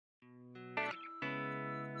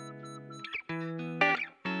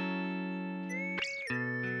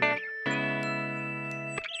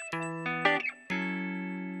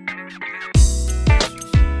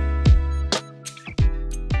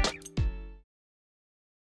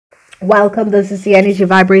Welcome. This is the energy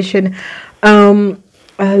vibration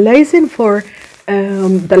Lezing voor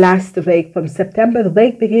de laatste week van september. De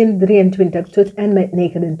week begint 23 tot en met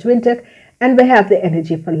 29. And we have the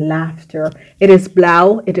energy for laughter. It is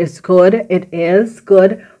blauw. It is good. It is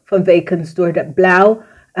good. Van wekens door de blauw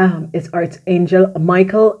is Archangel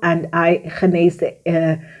Michael. En hij geneest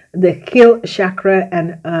de keelchakra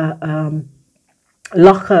en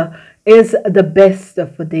lachen is de beste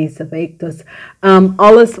voor deze week. Dus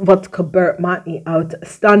alles wat gebeurt maakt niet uit.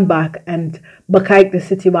 Stand back en bekijk de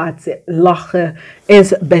situatie. Lachen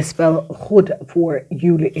is best wel goed voor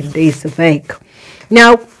jullie in deze week.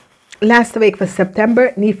 Nou, laatste week van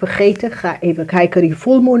september. Niet vergeten, ga even kijken die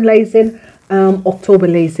full moon lezing.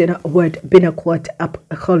 Oktoberlezing wordt binnenkort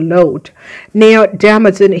upgeload. Nou,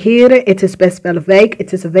 dames en heren, het is best wel een week.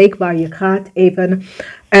 Het is een week waar je gaat even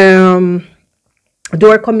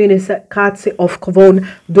door communicatie of gewoon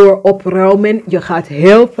door opruimen. Je gaat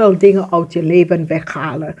heel veel dingen uit je leven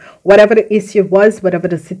weghalen. Whatever the issue was, whatever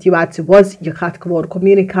the situatie was, je gaat gewoon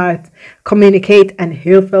communicate en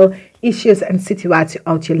heel veel issues en situaties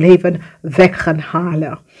uit je leven weg gaan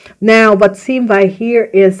halen. Nou, wat zien wij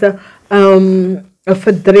hier is een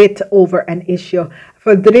verdriet over een issue.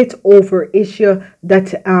 Verdriet over issue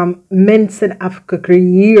dat mensen hebben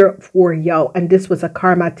gecreëerd voor jou. En dit was een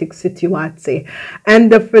karmatic situatie. En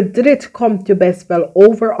de verdriet komt je best wel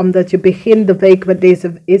over. Omdat je begint de week met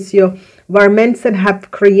deze issue. Waar mensen hebben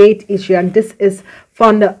gecreëerd issue. En dit is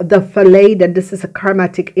van de verleden. Dit is een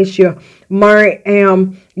karmatic issue. Maar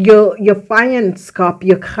je vijandschap,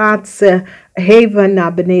 je gaat ze even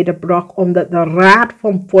naar beneden brengen. Omdat de raad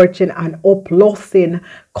van fortune en oplossing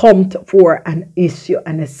komt voor een issue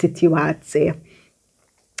en een situatie.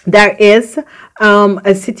 Er is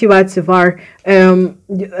een situatie waar een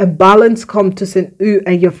balance komt tussen u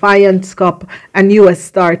en je vijandschap. Een nieuwe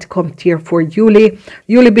start komt hier voor jullie.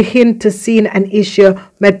 Jullie beginnen te zien een issue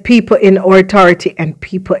met people in authority en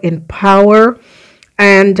people in power.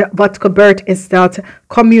 En wat gebeurt is dat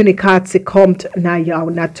communicatie komt naar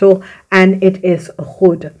jou naartoe en het is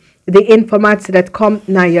goed. De informatie dat komt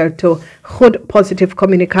naar jou toe, goed positieve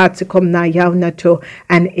communicatie komt naar jou naartoe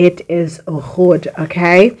en het is goed,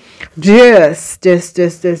 oké? Dus.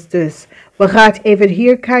 We gaan even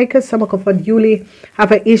hier kijken. Sommige van jullie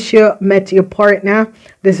hebben een issue met je partner.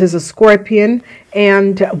 This is a Scorpion.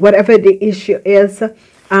 And whatever the issue is,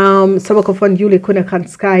 sommige van jullie kunnen gaan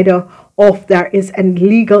scheiden. Of there is een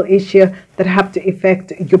legal issue that have to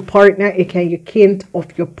affect your partner. Ik ken je kind of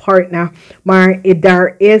je partner. Maar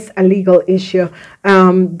there is a legal issue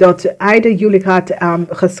dat either jullie gaat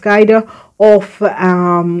gescheiden. Of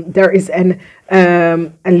there is een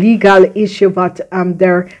legal issue wat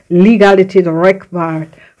der legality direct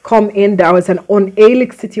waard. Kom in, daar was een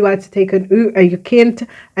oneerlijke situatie tegen u en je kind.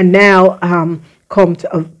 En nu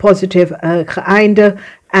komt een positief geëinde.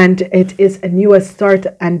 En het is een nieuwe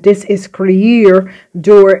start. En dit is creëerd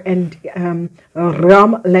door een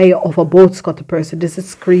ramleier of een boodschapperperson. Dit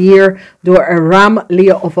is creëerd door een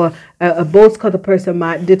ramleier of een boodschapperperson.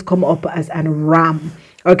 Maar dit komt op als een ram.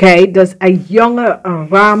 Oké, dus een jonge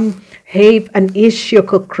ram heeft een issue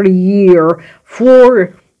gecreëerd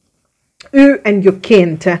voor u en je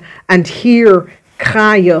kind. En hier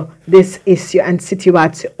ga je this issue en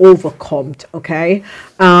situatie overkomt. Oké,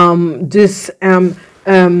 dus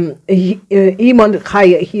iemand ga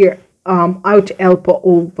je hier uithelpen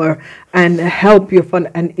over en help je van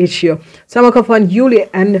een issue. Sommige van jullie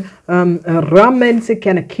en ram mensen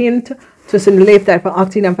kennen kind. Tussen de leeftijd van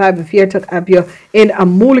 18 en 45 heb je in een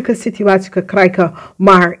moeilijke situatie gekregen,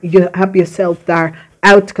 maar je hebt jezelf daar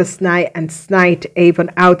uitgesneden en snijdt even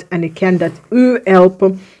uit. En ik kan dat u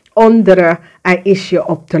helpen onder een issue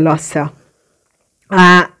op te lossen.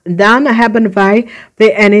 Dan hebben wij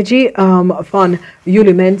de energie van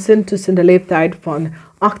jullie mensen tussen de leeftijd van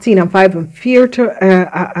 18 en 45,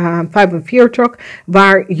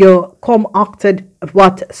 waar je komt achter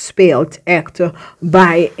wat speelt echt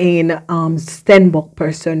bij een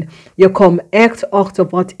standboekpersoon. Je komt echt achter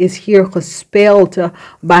wat is hier gespeeld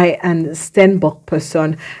bij een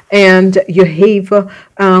standboekpersoon. En je heeft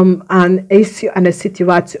een issue en een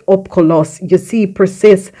situatie opgelost. Je ziet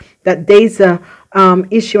precies dat deze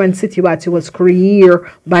issue en situatie was gecreëerd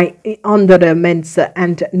bij andere mensen.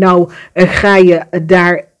 En nou ga je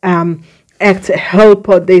daar echt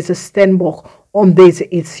helpen deze standboek om deze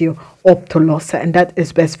issue op te lossen. En dat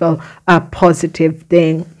is best wel een positief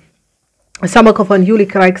ding. Sommige van jullie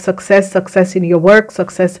krijgen succes in je werk,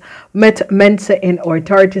 succes met mensen in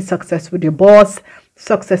authority, succes met je boss.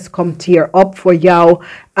 Succes komt hier op voor jou.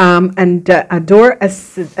 En door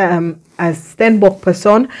als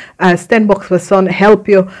Steenbokpersoon. Steenbokpersoon help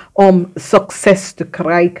je om succes te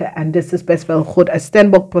krijgen. En dit is best wel goed. Als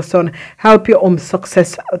Steenbokpersoon help je om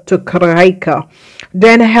succes te krijgen.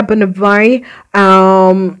 Dan hebben wij,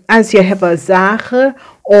 als je hebt zagen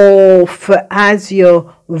of als je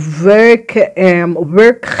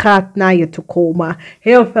werk gaat naar je toe komen.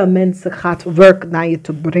 Heel veel mensen gaat werk naar je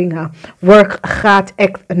toe brengen. Werk gaat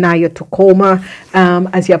echt naar je toe komen.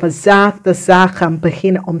 Als je hebt een zaak, de zaak gaan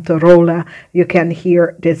beginnen om te rollen. You can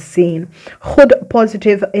hear this scene. Goed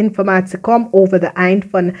positieve informatie komt over de eind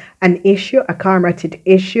van een issue, een karmatic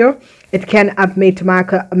issue. Het kan hebben mee te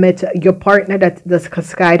maken met je partner dat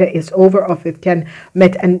gescheiden is over. Of het kan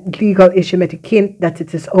met een legal issue met je kind dat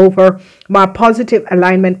het is over. Maar positive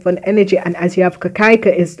alignment van energy. En als je hebt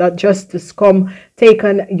gekeken is dat justice komt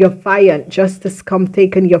tegen je vijand. Justice komt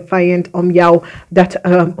tegen je vijand om jou dat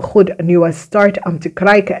goed nieuwe start om te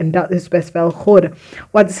krijgen. En dat is best wel goed.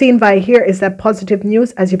 Wat zien wij hier is dat positive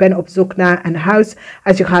news. Als je bent op zoek naar een huis.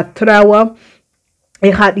 Als je gaat trouwen.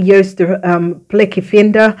 Je gaat de juiste plekje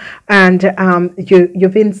vinden en je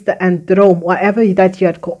winst en droom. Whatever dat je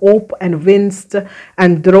hebt gehoopt en winst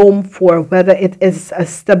en droom voor. Whether it is a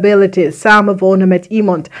stability, samenwonen met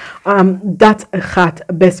iemand. Dat gaat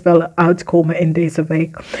best wel uitkomen in deze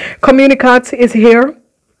week. Communicatie is hier.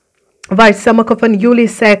 Waar sommige van jullie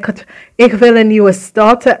zeggen, ik wil een nieuwe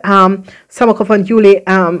start. Sommige van jullie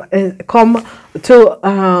komen to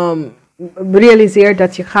realiseer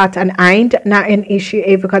dat je gaat een eind naar een issue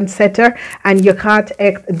even kan zetten. En je gaat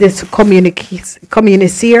echt dus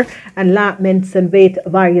communiceren en laat mensen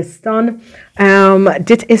weten waar je staat.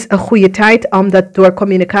 Dit is een goede tijd omdat door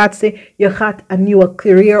communicatie je gaat een nieuwe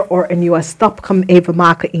career of een nieuwe stap gaan even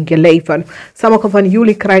maken in je leven. Sommige van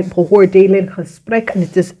jullie krijgen beoordeling gesprek en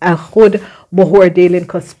het is een goed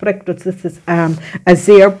beoordeling gesprek. Dus het is een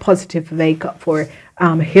zeer positieve week voor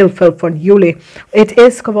heel veel van jullie. Het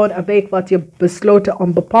is gewoon een week wat je besloten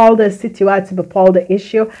om bepaalde situatie, bepaalde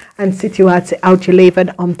issue en situatie uit je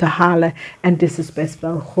leven om te halen. En dit is best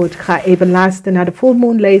wel goed. Ga even luisteren naar de full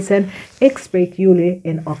moon lezen. Ik spreek jullie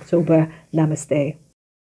in oktober. Namaste.